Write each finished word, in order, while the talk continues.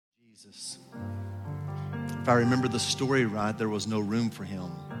Jesus. If I remember the story right, there was no room for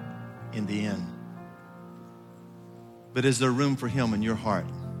him in the inn. But is there room for him in your heart,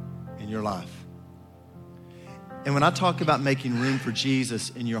 in your life? And when I talk about making room for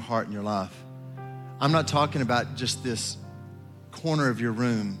Jesus in your heart and your life, I'm not talking about just this corner of your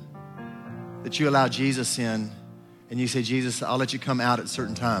room that you allow Jesus in and you say, Jesus, I'll let you come out at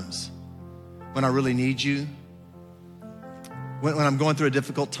certain times when I really need you, when I'm going through a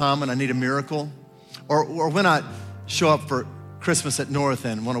difficult time and I need a miracle, or when I show up for Christmas at North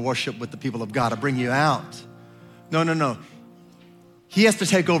and want to worship with the people of God, I bring you out. No. He has to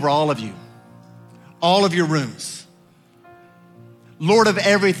take over all of you, all of your rooms. Lord of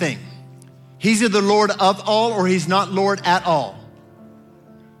everything. He's either Lord of all or he's not Lord at all.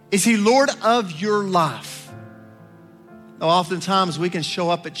 Is he Lord of your life? Now, oftentimes we can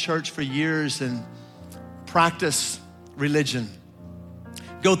show up at church for years and practice religion,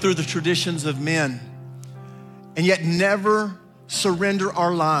 go through the traditions of men, and yet never surrender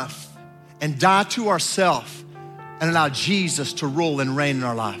our life and die to ourselves and allow Jesus to rule and reign in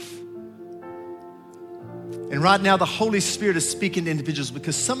our life. And right now, the Holy Spirit is speaking to individuals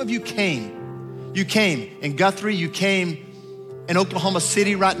because some of you came. You came in Guthrie, you came in Oklahoma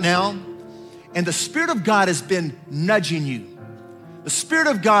City right now, and the Spirit of God has been nudging you. The Spirit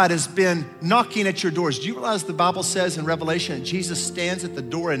of God has been knocking at your doors. Do you realize the Bible says in Revelation that Jesus stands at the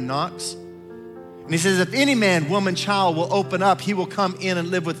door and knocks? And he says, if any man, woman, child will open up, he will come in and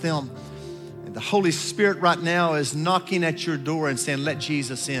live with them. And the Holy Spirit right now is knocking at your door and saying, let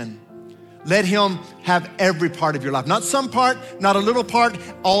Jesus in. Let him have every part of your life. Not some part, not a little part,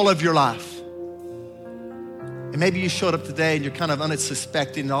 all of your life. And maybe you showed up today and you're kind of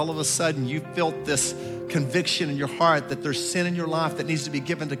unsuspecting, and all of a sudden you felt this conviction in your heart that there's sin in your life that needs to be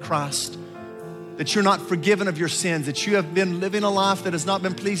given to Christ, that you're not forgiven of your sins, that you have been living a life that has not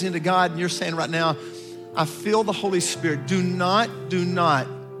been pleasing to God, and you're saying right now, I feel the Holy Spirit. Do not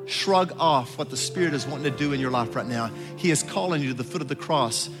shrug off what the Spirit is wanting to do in your life right now. He is calling you to the foot of the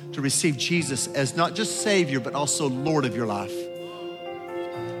cross to receive Jesus as not just Savior, but also Lord of your life.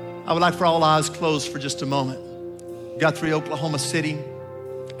 I would like for all eyes closed for just a moment. Guthrie, Oklahoma City,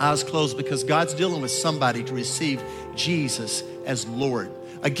 eyes closed, because God's dealing with somebody to receive Jesus as Lord.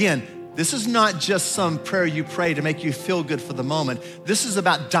 Again, this is not just some prayer you pray to make you feel good for the moment. This is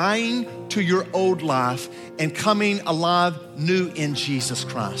about dying to your old life and coming alive new in Jesus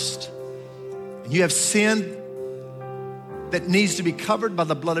Christ. And you have sin that needs to be covered by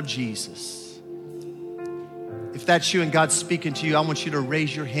the blood of Jesus. If that's you and God's speaking to you, I want you to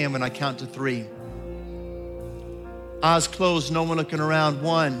raise your hand when I count to 3. Eyes closed, no one looking around.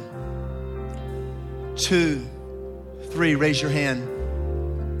 1, 2, 3, raise your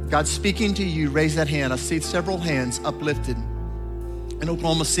hand. God's speaking to you, raise that hand. I see several hands uplifted. In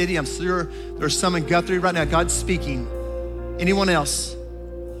Oklahoma City, I'm sure there's some in Guthrie right now. God's speaking. Anyone else?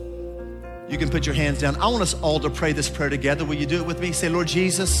 You can put your hands down. I want us all to pray this prayer together. Will you do it with me? Say, Lord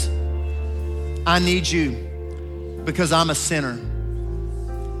Jesus, I need you because I'm a sinner.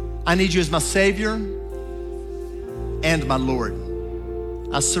 I need you as my Savior and my Lord.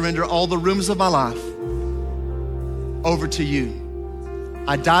 I surrender all the rooms of my life over to you.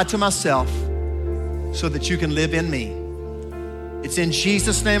 I die to myself so that you can live in me. It's in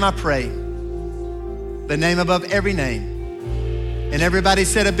Jesus' name I pray, the name above every name. And everybody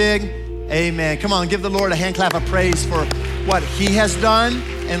said a big amen. Come on, give the Lord a hand clap of praise for what he has done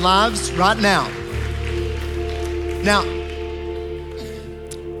in lives right now. Now,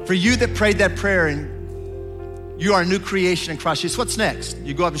 for you that prayed that prayer and you are a new creation in Christ Jesus, what's next?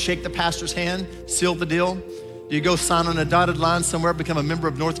 You go up and shake the pastor's hand, seal the deal? Do you go sign on a dotted line somewhere, become a member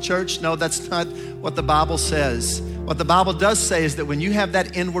of North Church? No, that's not what the Bible says. What the Bible does say is that when you have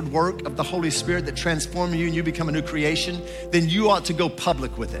that inward work of the Holy Spirit that transforms you and you become a new creation, then you ought to go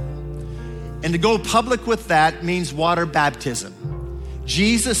public with it. And to go public with that means water baptism.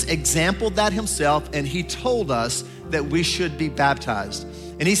 Jesus exampled that himself, and he told us that we should be baptized.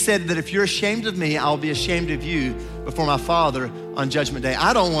 And he said that if you're ashamed of me, I'll be ashamed of you before my Father on Judgment Day.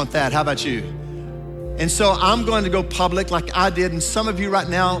 I don't want that. How about you? And so I'm going to go public like I did, and some of you right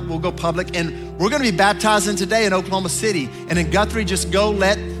now will go public, and we're going to be baptizing today in Oklahoma City. And in Guthrie, just go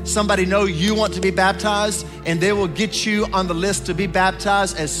let somebody know you want to be baptized, and they will get you on the list to be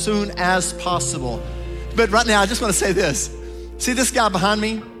baptized as soon as possible. But right now, I just want to say this. See this guy behind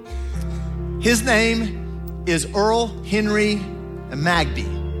me? His name is Earl Henry Magby.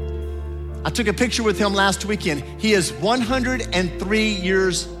 I took a picture with him last weekend. He is 103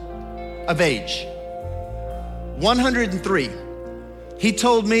 years of age. 103. He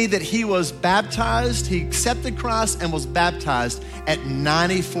told me that he was baptized, he accepted Christ and was baptized at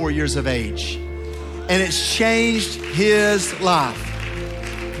 94 years of age. And it's changed his life.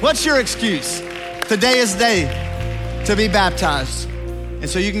 What's your excuse? Today is the day to be baptized. And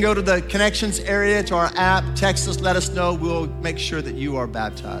so you can go to the connections area, to our app, text us, let us know. We'll make sure that you are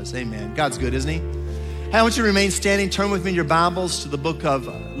baptized. Amen. God's good, isn't he? Hey, I want you to remain standing. Turn with me in your Bibles to the book of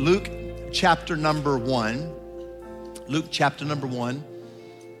Luke, chapter number 1. Luke, chapter number 1.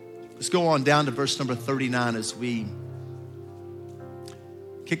 Let's go on down to verse number 39 as we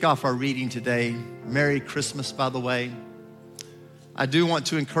kick off our reading today. Merry Christmas, by the way. I do want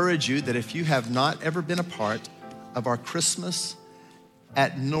to encourage you that if you have not ever been a part of our Christmas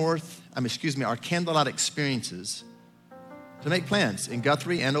at our candlelight experiences, to make plans in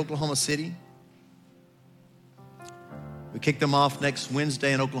Guthrie and Oklahoma City. We kick them off next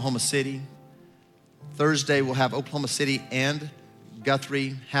Wednesday in Oklahoma City. Thursday, we'll have Oklahoma City and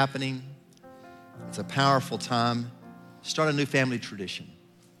Guthrie happening. It's a powerful time. Start a new family tradition.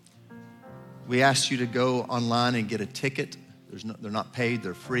 We asked you to go online and get a ticket. They're not paid,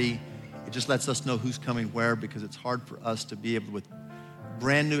 they're free. It just lets us know who's coming where, because it's hard for us to be able, with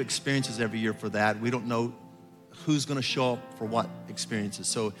brand new experiences every year for that. We don't know who's gonna show up for what experiences.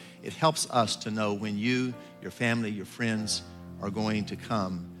 So it helps us to know when you, your family, your friends are going to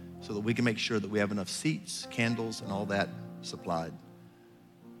come, so that we can make sure that we have enough seats, candles, and all that supplied.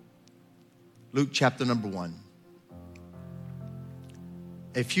 Luke chapter number 1.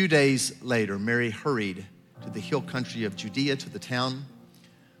 A few days later, Mary hurried to the hill country of Judea, to the town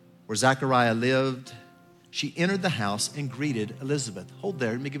where Zechariah lived. She entered the house and greeted Elizabeth. Hold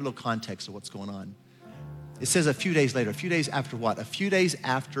there, let me give you a little context of what's going on. It says a few days later. A few days after what? A few days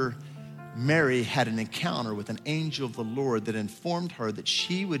after Mary had an encounter with an angel of the Lord that informed her that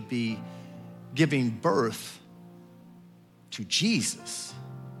she would be giving birth to Jesus,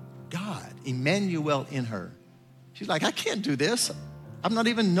 God, Emmanuel in her. She's like, I can't do this. I've not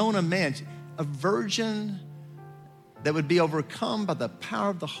even known a man. A virgin that would be overcome by the power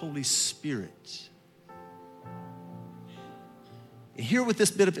of the Holy Spirit. Here with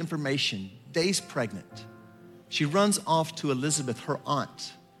this bit of information, days pregnant, she runs off to Elizabeth, her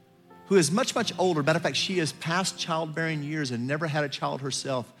aunt, who is much, much older. Matter of fact, she is past childbearing years and never had a child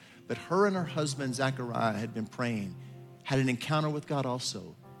herself. But her and her husband, Zechariah, had been praying, had an encounter with God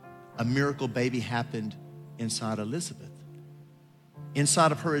also. A miracle baby happened inside Elizabeth.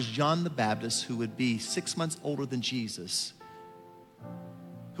 Inside of her is John the Baptist, who would be 6 months older than Jesus,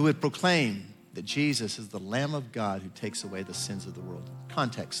 who would proclaim that Jesus is the Lamb of God who takes away the sins of the world.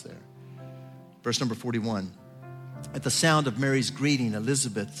 Context there. Verse number 41. At the sound of Mary's greeting,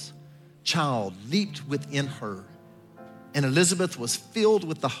 Elizabeth's child leaped within her, and Elizabeth was filled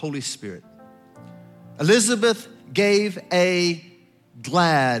with the Holy Spirit. Elizabeth gave a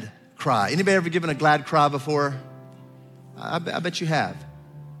glad cry. Anybody ever given a glad cry before? I bet you have.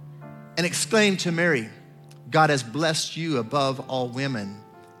 And exclaimed to Mary, God has blessed you above all women,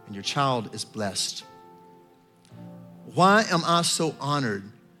 and your child is blessed. Why am I so honored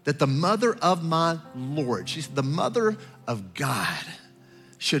that the mother of my Lord, she's the mother of God,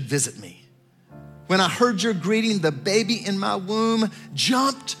 should visit me? When I heard your greeting, the baby in my womb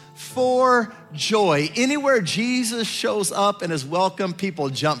jumped for joy. Anywhere Jesus shows up and is welcome, people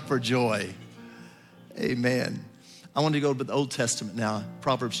jump for joy. Amen. I want to go to the Old Testament now,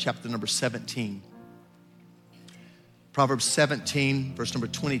 Proverbs chapter number 17. Proverbs 17, verse number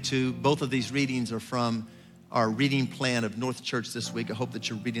 22. Both of these readings are from our reading plan of North Church this week. I hope that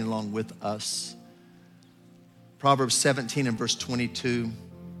you're reading along with us. Proverbs 17 and verse 22.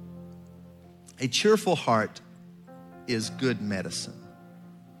 A cheerful heart is good medicine,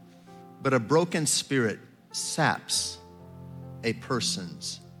 but a broken spirit saps a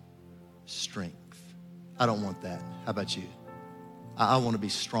person's strength. I don't want that. How about you? I want to be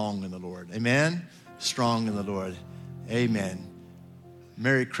strong in the Lord. Amen? Strong in the Lord. Amen.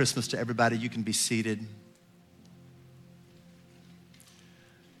 Merry Christmas to everybody. You can be seated.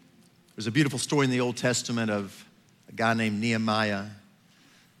 There's a beautiful story in the Old Testament of a guy named Nehemiah.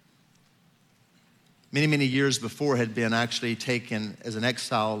 Many, many years before had been actually taken as an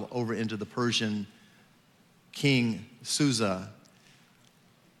exile over into the Persian king Susa.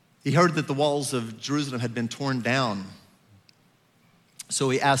 He heard that the walls of Jerusalem had been torn down. So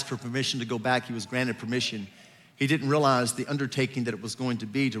he asked for permission to go back. He was granted permission. He didn't realize the undertaking that it was going to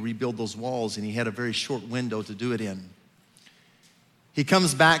be to rebuild those walls, and he had a very short window to do it in. He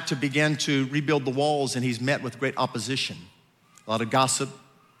comes back to begin to rebuild the walls, and he's met with great opposition. A lot of gossip,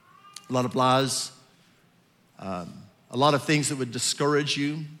 a lot of lies, a lot of things that would discourage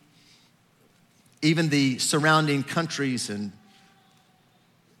you. Even the surrounding countries and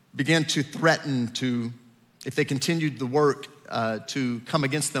began to threaten to, if they continued the work, to come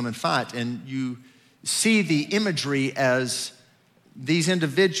against them and fight. And you see the imagery as these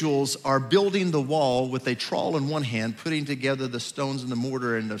individuals are building the wall with a trawl in one hand, putting together the stones and the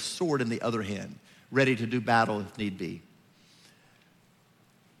mortar and the sword in the other hand, ready to do battle if need be.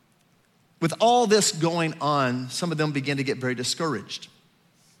 With all this going on, some of them begin to get very discouraged.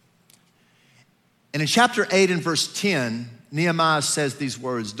 And in chapter 8 and verse 10, Nehemiah says these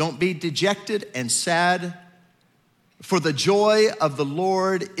words, "Don't be dejected and sad, for the joy of the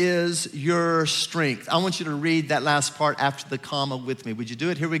Lord is your strength." I want you to read that last part after the comma with me. Would you do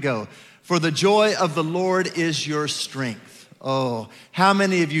it? Here we go. "For the joy of the Lord is your strength." Oh, how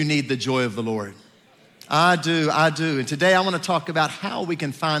many of you need the joy of the Lord? I do. And today I want to talk about how we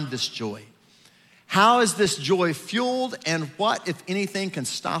can find this joy. How is this joy fueled, and what, if anything, can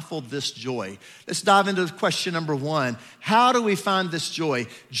stifle this joy? Let's dive into question number one. How do we find this joy?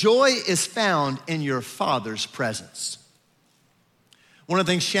 Joy is found in your Father's presence. One of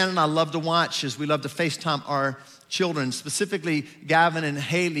the things Shannon and I love to watch is we love to FaceTime our children, specifically Gavin and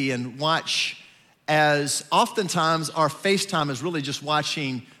Haley, and watch as oftentimes our FaceTime is really just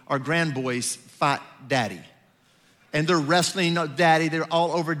watching our grandboys fight daddy. And they're wrestling daddy, they're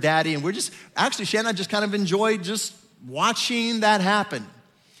all over daddy. And actually Shannon and I just kind of enjoy just watching that happen.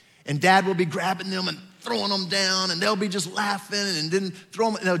 And dad will be grabbing them and throwing them down, and they'll be just laughing, and then throw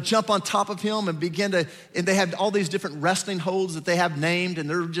them, and they'll jump on top of him and and they have all these different wrestling holds that they have named, and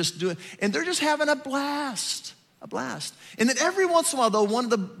they're just having a blast. And then every once in a while, though, one of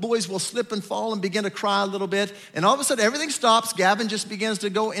the boys will slip and fall and begin to cry a little bit. And all of a sudden, everything stops. Gavin just begins to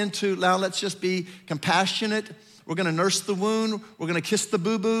go into, now let's just be compassionate. We're gonna nurse the wound. We're gonna kiss the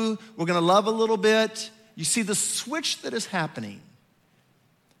boo-boo. We're gonna love a little bit. You see the switch that is happening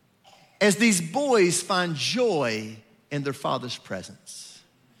as these boys find joy in their father's presence.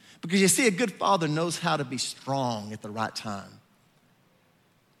 Because you see, a good father knows how to be strong at the right time,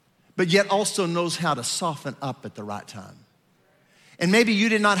 but yet also knows how to soften up at the right time. And maybe you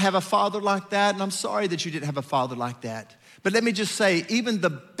did not have a father like that, and I'm sorry that you didn't have a father like that. But let me just say, even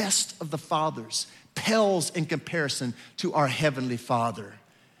the best of the fathers pales in comparison to our Heavenly Father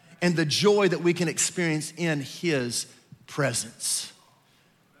and the joy that we can experience in His presence.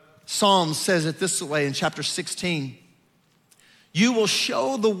 Psalms says it this way in chapter 16, "You will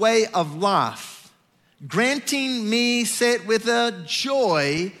show the way of life, granting me," say it with a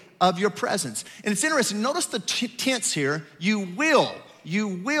joy of your presence. And it's interesting, notice the tense here, you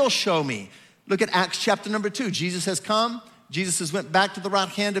will show me. Look at Acts chapter number 2. Jesus has come. Jesus has went back to the right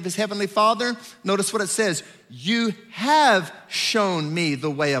hand of his heavenly Father. Notice what it says. "You have shown me the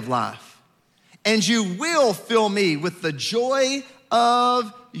way of life, and you will fill me with the joy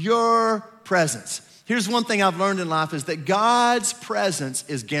of your presence." Here's one thing I've learned in life is that God's presence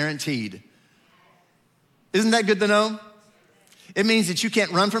is guaranteed. Isn't that good to know? It means that you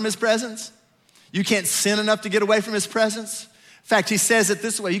can't run from his presence. You can't sin enough to get away from his presence. In fact, he says it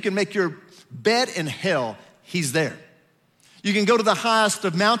this way, you can make your bed in hell, he's there. You can go to the highest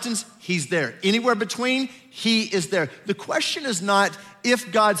of mountains, he's there. Anywhere between, he is there. The question is not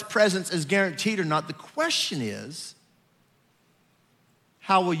if God's presence is guaranteed or not. The question is,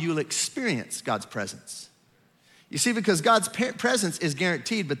 how will you experience God's presence? You see, because God's presence is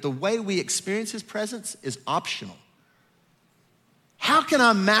guaranteed, but the way we experience his presence is optional. How can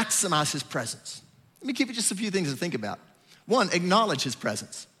I maximize his presence? Let me give you just a few things to think about. One, acknowledge his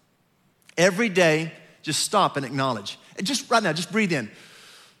presence. Every day, just stop and acknowledge. And just right now, just breathe in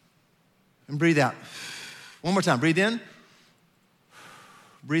and breathe out. One more time, breathe in,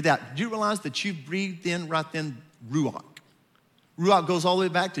 breathe out. Do you realize that you breathed in right then Ruach? Ruach goes all the way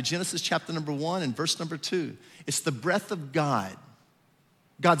back to Genesis chapter number 1 and verse number 2. It's the breath of God,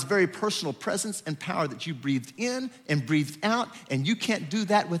 God's very personal presence and power that you breathed in and breathed out, and you can't do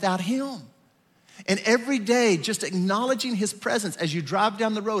that without him. And every day, just acknowledging his presence as you drive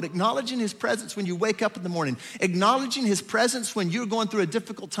down the road, acknowledging his presence when you wake up in the morning, acknowledging his presence when you're going through a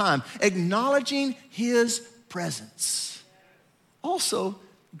difficult time, acknowledging his presence. Also,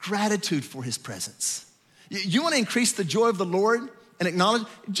 gratitude for his presence. You want to increase the joy of the Lord and acknowledge,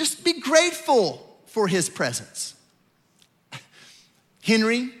 just be grateful for his presence.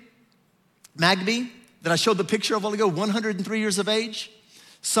 Henry Magby, that I showed the picture of a while ago, 103 years of age.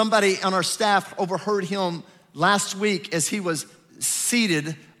 Somebody on our staff overheard him last week as he was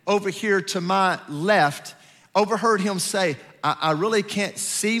seated over here to my left, overheard him say, I really can't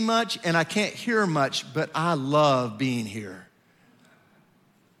see much and I can't hear much, but I love being here.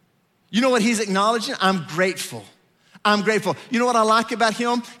 You know what he's acknowledging? I'm grateful. I'm grateful. You know what I like about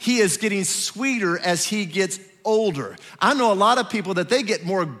him? He is getting sweeter as he gts older. I know a lot of people that they get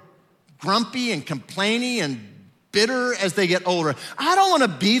more grumpy and complaining and bitter as they get older. I don't want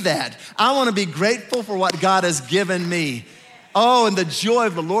to be that. I want to be grateful for what God has given me. Oh, and the joy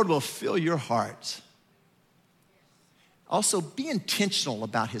of the Lord will fill your heart. Also, be intentional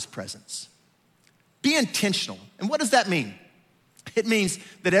about his presence. Be intentional. And what does that mean? It means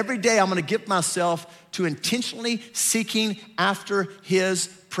that every day I'm gonna give myself to intentionally seeking after his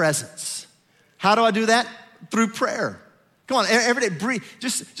presence. How do I do that? Through prayer. Come on, every day, breathe.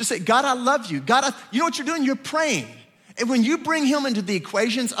 Just say, God, I love you. God, you know what you're doing? You're praying. And when you bring him into the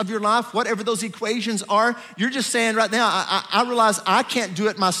equations of your life, whatever those equations are, you're just saying right now, I realize I can't do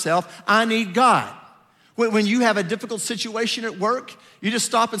it myself. I need God. When you have a difficult situation at work, you just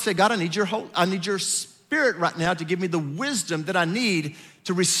stop and say, God, I need your spirit right now to give me the wisdom that I need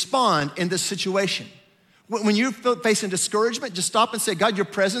to respond in this situation. When you're facing discouragement, just stop and say, God, your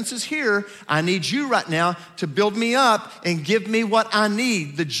presence is here. I need you right now to build me up and give me what I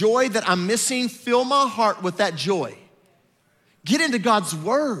need. The joy that I'm missing, fill my heart with that joy. Get into God's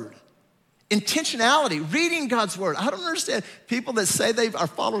word. Intentionality, reading God's word. I don't understand people that say they are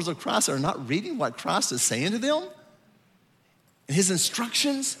followers of Christ are not reading what Christ is saying to them. And his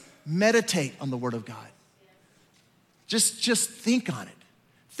instructions, meditate on the word of God. Just think on it.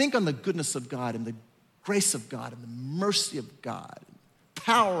 Think on the goodness of God and the grace of God and the mercy of God, and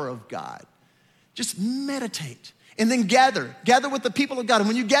power of God. Just meditate and then gather with the people of God. And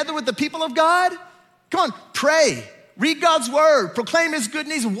when you gather with the people of God, come on, pray, read God's word, proclaim his good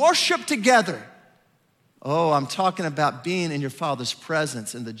news, worship together. Oh, I'm talking about being in your Father's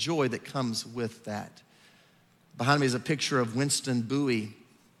presence and the joy that comes with that. Behind me is a picture of Winston Bowie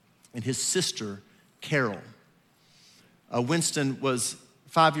and his sister, Carol. Winston was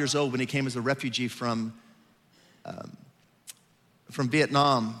 5 years old when he came as a refugee from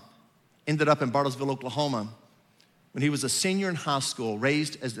Vietnam, ended up in Bartlesville, Oklahoma. When he was a senior in high school,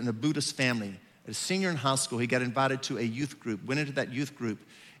 raised in a Buddhist family, as a senior in high school, he got invited to a youth group, went into that youth group,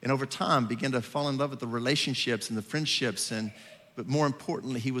 and over time began to fall in love with the relationships and the friendships, but more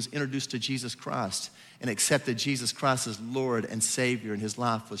importantly, he was introduced to Jesus Christ and accepted Jesus Christ as Lord and Savior, and his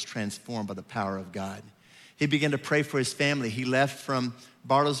life was transformed by the power of God. He began to pray for his family. He left from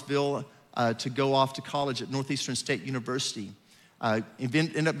Bartlesville to go off to college at Northeastern State University. He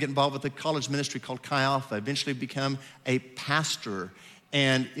ended up getting involved with a college ministry called Chi Alpha, eventually become a pastor,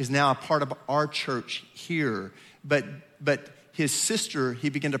 and is now a part of our church here. But his sister, he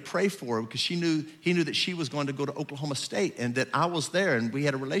began to pray for because he knew that she was going to go to Oklahoma State and that I was there and we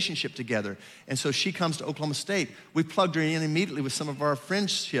had a relationship together. And so she comes to Oklahoma State. We plugged her in immediately with some of our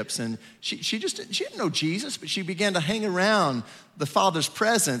friendships, and she didn't know Jesus, but she began to hang around the Father's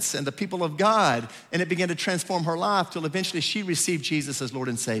presence and the people of God, and it began to transform her life till eventually she received Jesus as Lord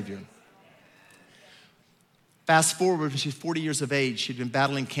and Savior. Fast forward, when she's 40 years of age, she'd been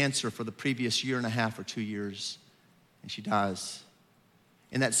battling cancer for the previous year and a half or 2 years. And she dies.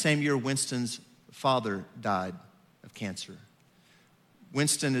 In that same year, Winston's father died of cancer.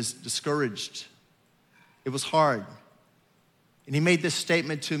 Winston is discouraged. It was hard. And he made this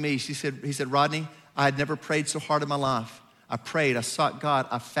statement to me. He said, Rodney, I had never prayed so hard in my life. I prayed, I sought God,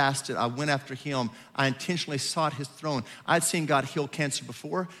 I fasted, I went after him. I intentionally sought his throne. I'd seen God heal cancer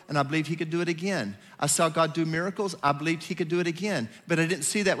before, and I believed he could do it again. I saw God do miracles, I believed he could do it again. But I didn't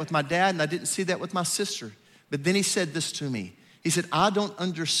see that with my dad, and I didn't see that with my sister. But then he said this to me. He said, I don't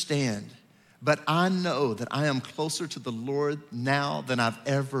understand, but I know that I am closer to the Lord now than I've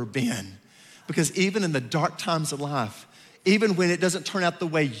ever been. Because even in the dark times of life, even when it doesn't turn out the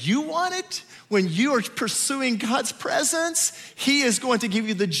way you want it, when you are pursuing God's presence, he is going to give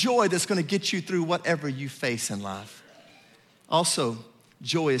you the joy that's going to get you through whatever you face in life. Also,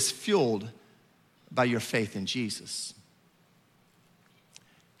 joy is fueled by your faith in Jesus.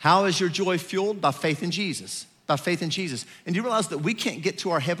 How is your joy fueled? By faith in Jesus. By faith in Jesus. And do you realize that we can't get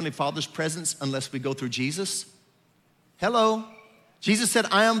to our Heavenly Father's presence unless we go through Jesus? Hello. Jesus said,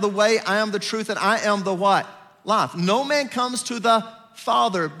 I am the way, I am the truth, and I am the what? Life. No man comes to the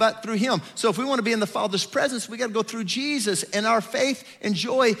Father but through him. So if we want to be in the Father's presence, we got to go through Jesus. And our faith and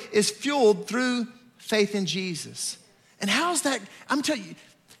joy is fueled through faith in Jesus. And how's that? I'm telling you,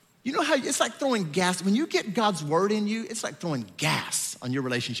 you know how it's like throwing gas. When you get God's word in you, it's like throwing gas on your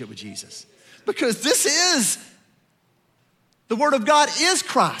relationship with Jesus. Because this is, the word of God is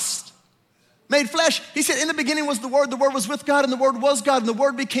Christ made flesh. He said, in the beginning was the word was with God, and the word was God, and the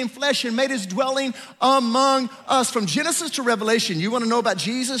word became flesh and made his dwelling among us. From Genesis to Revelation, you want to know about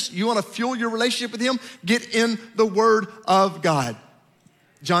Jesus? You want to fuel your relationship with him? Get in the word of God.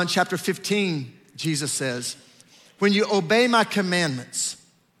 John chapter 15, Jesus says, when you obey my commandments,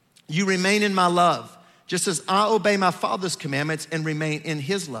 you remain in my love, just as I obey my Father's commandments and remain in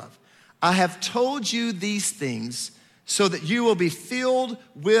his love. I have told you these things so that you will be filled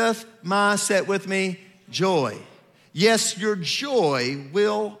with my, say it with me, joy. Yes, your joy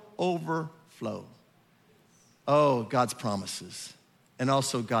will overflow. Oh, God's promises and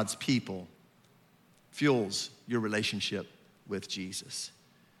also God's people fuels your relationship with Jesus.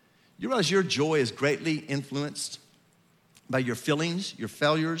 You realize your joy is greatly influenced by your feelings, your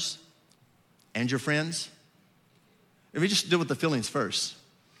failures, and your friends? If we just deal with the feelings first.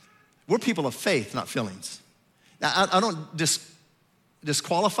 We're people of faith, not feelings. Now, I don't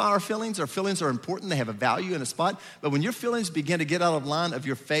disqualify our feelings. Our feelings are important. They have a value and a spot. But when your feelings begin to get out of line of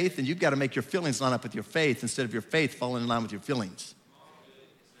your faith, then you've got to make your feelings line up with your faith instead of your faith falling in line with your feelings.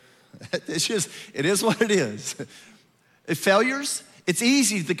 It is what it is. Failures, it's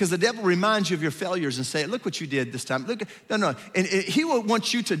easy because the devil reminds you of your failures and say, look what you did this time. Look, no. And he will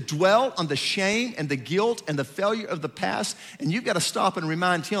want you to dwell on the shame and the guilt and the failure of the past. And you've got to stop and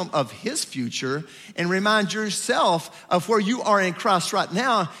remind him of his future and remind yourself of where you are in Christ right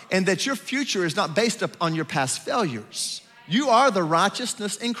now and that your future is not based upon your past failures. You are the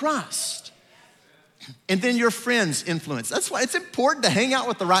righteousness in Christ. And then your friends' influence. That's why it's important to hang out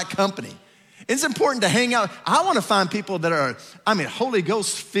with the right company. It's important to hang out. I want to find people that are, Holy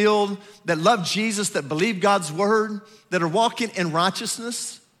Ghost filled, that love Jesus, that believe God's word, that are walking in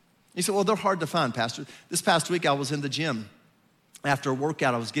righteousness. You say, well, they're hard to find, Pastor. This past week, I was in the gym. After a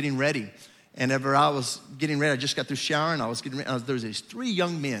workout, I was getting ready. And ever I was getting ready, I just got through showering. I was getting ready. There was these 3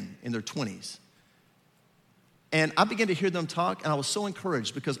 young men in their 20s. And I began to hear them talk, and I was so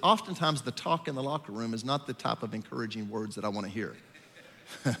encouraged because oftentimes the talk in the locker room is not the type of encouraging words that I want to hear.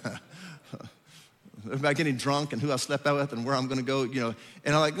 About getting drunk and who I slept out with and where I'm going to go,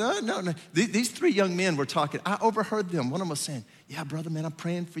 And I'm like, no. These 3 young men were talking. I overheard them. One of them was saying, yeah, brother, man, I'm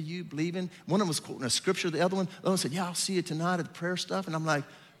praying for you, believing. One of them was quoting a scripture. The other one said, yeah, I'll see you tonight at the prayer stuff. And I'm like,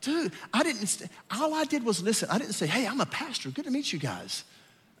 dude, all I did was listen. I didn't say, hey, I'm a pastor. Good to meet you guys.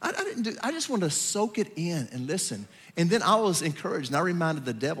 I just wanted to soak it in and listen. And then I was encouraged, and I reminded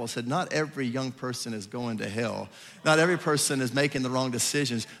the devil, I said, not every young person is going to hell. Not every person is making the wrong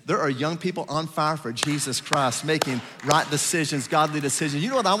decisions. There are young people on fire for Jesus Christ, making right decisions, godly decisions.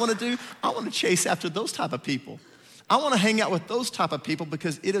 You know what I want to do? I want to chase after those type of people. I want to hang out with those type of people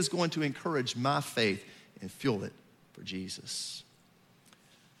because it is going to encourage my faith and fuel it for Jesus.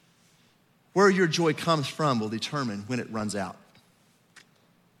 Where your joy comes from will determine when it runs out.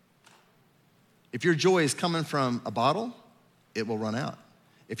 If your joy is coming from a bottle, it will run out.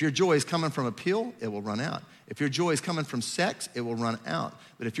 If your joy is coming from a pill, it will run out. If your joy is coming from sex, it will run out.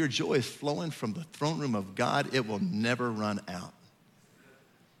 But if your joy is flowing from the throne room of God, it will never run out.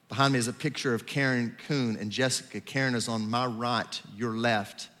 Behind me is a picture of Karen Kuhn and Jessica. Karen is on my right, your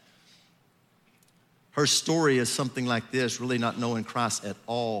left. Her story is something like this, really not knowing Christ at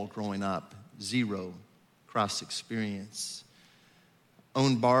all growing up. 0 Christ experience.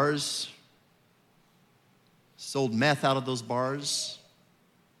 Owned bars. Sold meth out of those bars,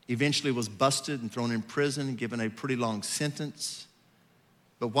 eventually was busted and thrown in prison and given a pretty long sentence.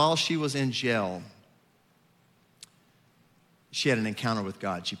 But while she was in jail, she had an encounter with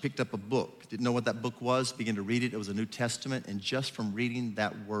God. She picked up a book, didn't know what that book was, began to read it. It was a New Testament, and just from reading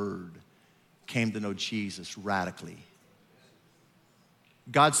that word, came to know Jesus radically.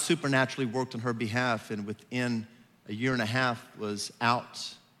 God supernaturally worked on her behalf, and within a year and a half was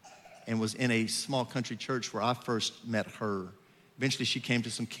out and was in a small country church where I first met her. Eventually, she came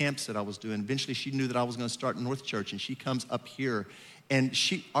to some camps that I was doing. Eventually, she knew that I was going to start North Church, and she comes up here. And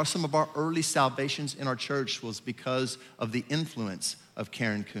some of our early salvations in our church was because of the influence of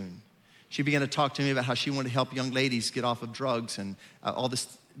Karen Kuhn. She began to talk to me about how she wanted to help young ladies get off of drugs and all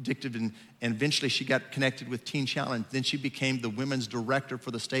this addictive, and eventually she got connected with Teen Challenge. Then she became the women's director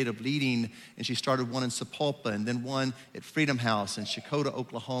for the state of leading, and she started one in Sapulpa and then one at Freedom House in Chakota,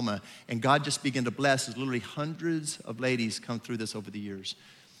 Oklahoma. And God just began to bless as literally hundreds of ladies come through this over the years.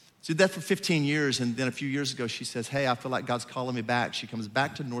 She did that for 15 years, and then a few years ago she says, hey, I feel like God's calling me back. She comes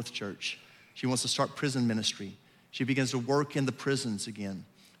back to North Church. She wants to start prison ministry. She begins to work in the prisons again.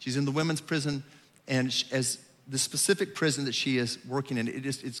 She's in the women's prison, and as the specific prison that she is working in,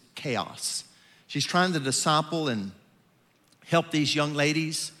 it's chaos. She's trying to disciple and help these young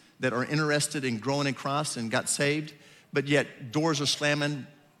ladies that are interested in growing in Christ and got saved, but yet doors are slamming,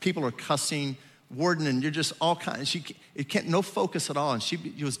 people are cussing, warden, and you're just all kinds. No focus at all, and she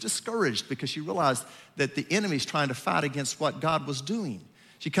was discouraged because she realized that the enemy's trying to fight against what God was doing.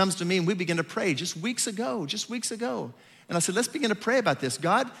 She comes to me and we begin to pray just weeks ago. And I said, let's begin to pray about this.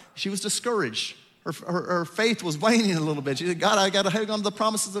 God, she was discouraged. Her faith was waning a little bit. She said, God, I got to hang on to the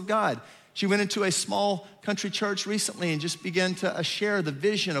promises of God. She went into a small country church recently and just began to share the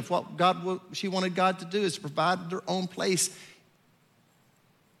vision of what she wanted God to do, is to provide their own place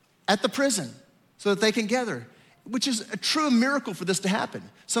at the prison so that they can gather, which is a true miracle for this to happen.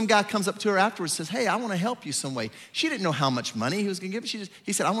 Some guy comes up to her afterwards and says, hey, I want to help you some way. She didn't know how much money he was going to give.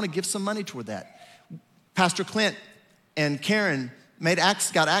 He said, I want to give some money toward that. Pastor Clint and Karen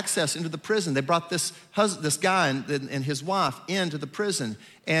got access into the prison. They brought this guy and his wife into the prison.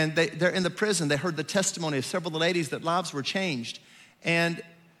 And they're in the prison. They heard the testimony of several of the ladies that lives were changed. And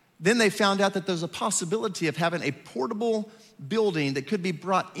then they found out that there's a possibility of having a portable building that could be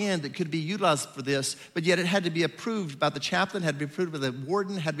brought in, that could be utilized for this, but yet it had to be approved by the chaplain, had to be approved by the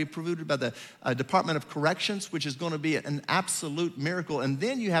warden, had to be approved by the Department of Corrections, which is going to be an absolute miracle. And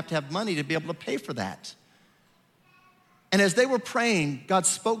then you have to have money to be able to pay for that. And as they were praying, God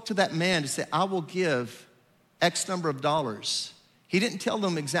spoke to that man to say, I will give X number of dollars. He didn't tell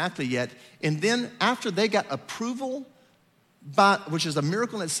them exactly yet. And then after they got approval, which is a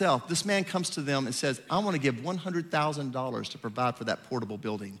miracle in itself, this man comes to them and says, I want to give $100,000 to provide for that portable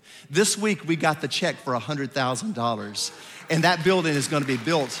building. This week, we got the check for $100,000, and that building is going to be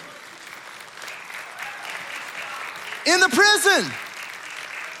built in the prison.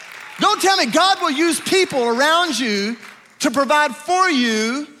 Don't tell me God will use people around you to provide for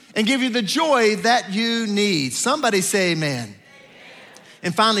you and give you the joy that you need. Somebody say amen. Amen.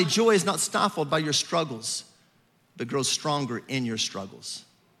 And finally, joy is not stifled by your struggles, but grows stronger in your struggles.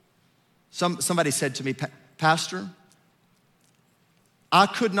 Somebody said to me, Pastor, I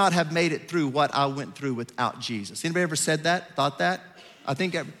could not have made it through what I went through without Jesus. Anybody ever said that, thought that?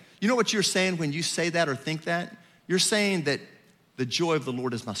 You know what you're saying when you say that or think that? You're saying that the joy of the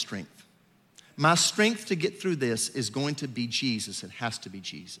Lord is my strength. My strength to get through this is going to be Jesus. It has to be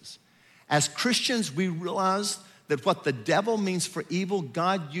Jesus. As Christians, we realize that what the devil means for evil,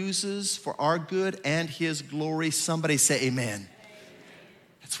 God uses for our good and his glory. Somebody say amen. Amen.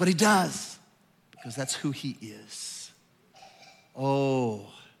 That's what he does, because that's who he is. Oh,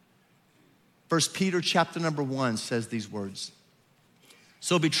 1 Peter chapter number 1 says these words.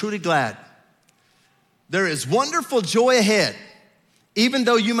 So be truly glad. There is wonderful joy ahead, even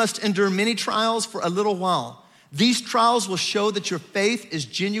though you must endure many trials for a little while. These trials will show that your faith is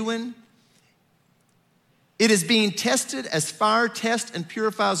genuine. It is being tested as fire tests and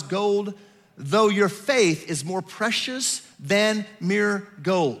purifies gold, though your faith is more precious than mere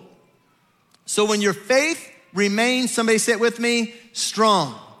gold. So when your faith remains, somebody say it with me,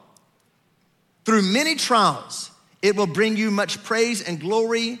 strong, through many trials, it will bring you much praise and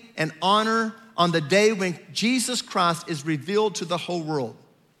glory and honor on the day when Jesus Christ is revealed to the whole world.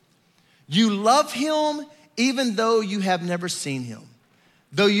 You love him even though you have never seen him.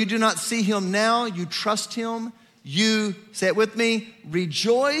 Though you do not see him now, you trust him. You, say it with me,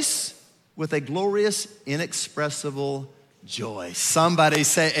 rejoice with a glorious, inexpressible joy. Somebody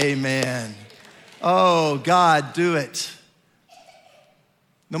say amen. Oh, God, do it.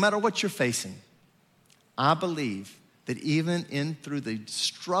 No matter what you're facing, I believe that even through the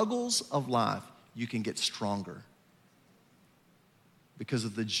struggles of life, you can get stronger because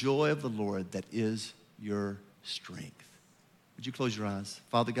of the joy of the Lord that is your strength. Would you close your eyes?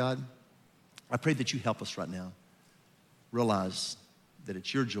 Father God, I pray that you help us right now. Realize that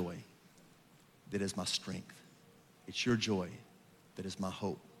it's your joy that is my strength. It's your joy that is my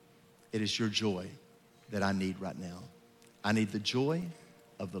hope. It is your joy that I need right now. I need the joy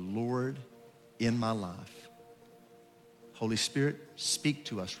of the Lord in my life. Holy Spirit, speak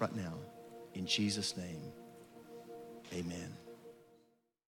to us right now. In Jesus' name, amen.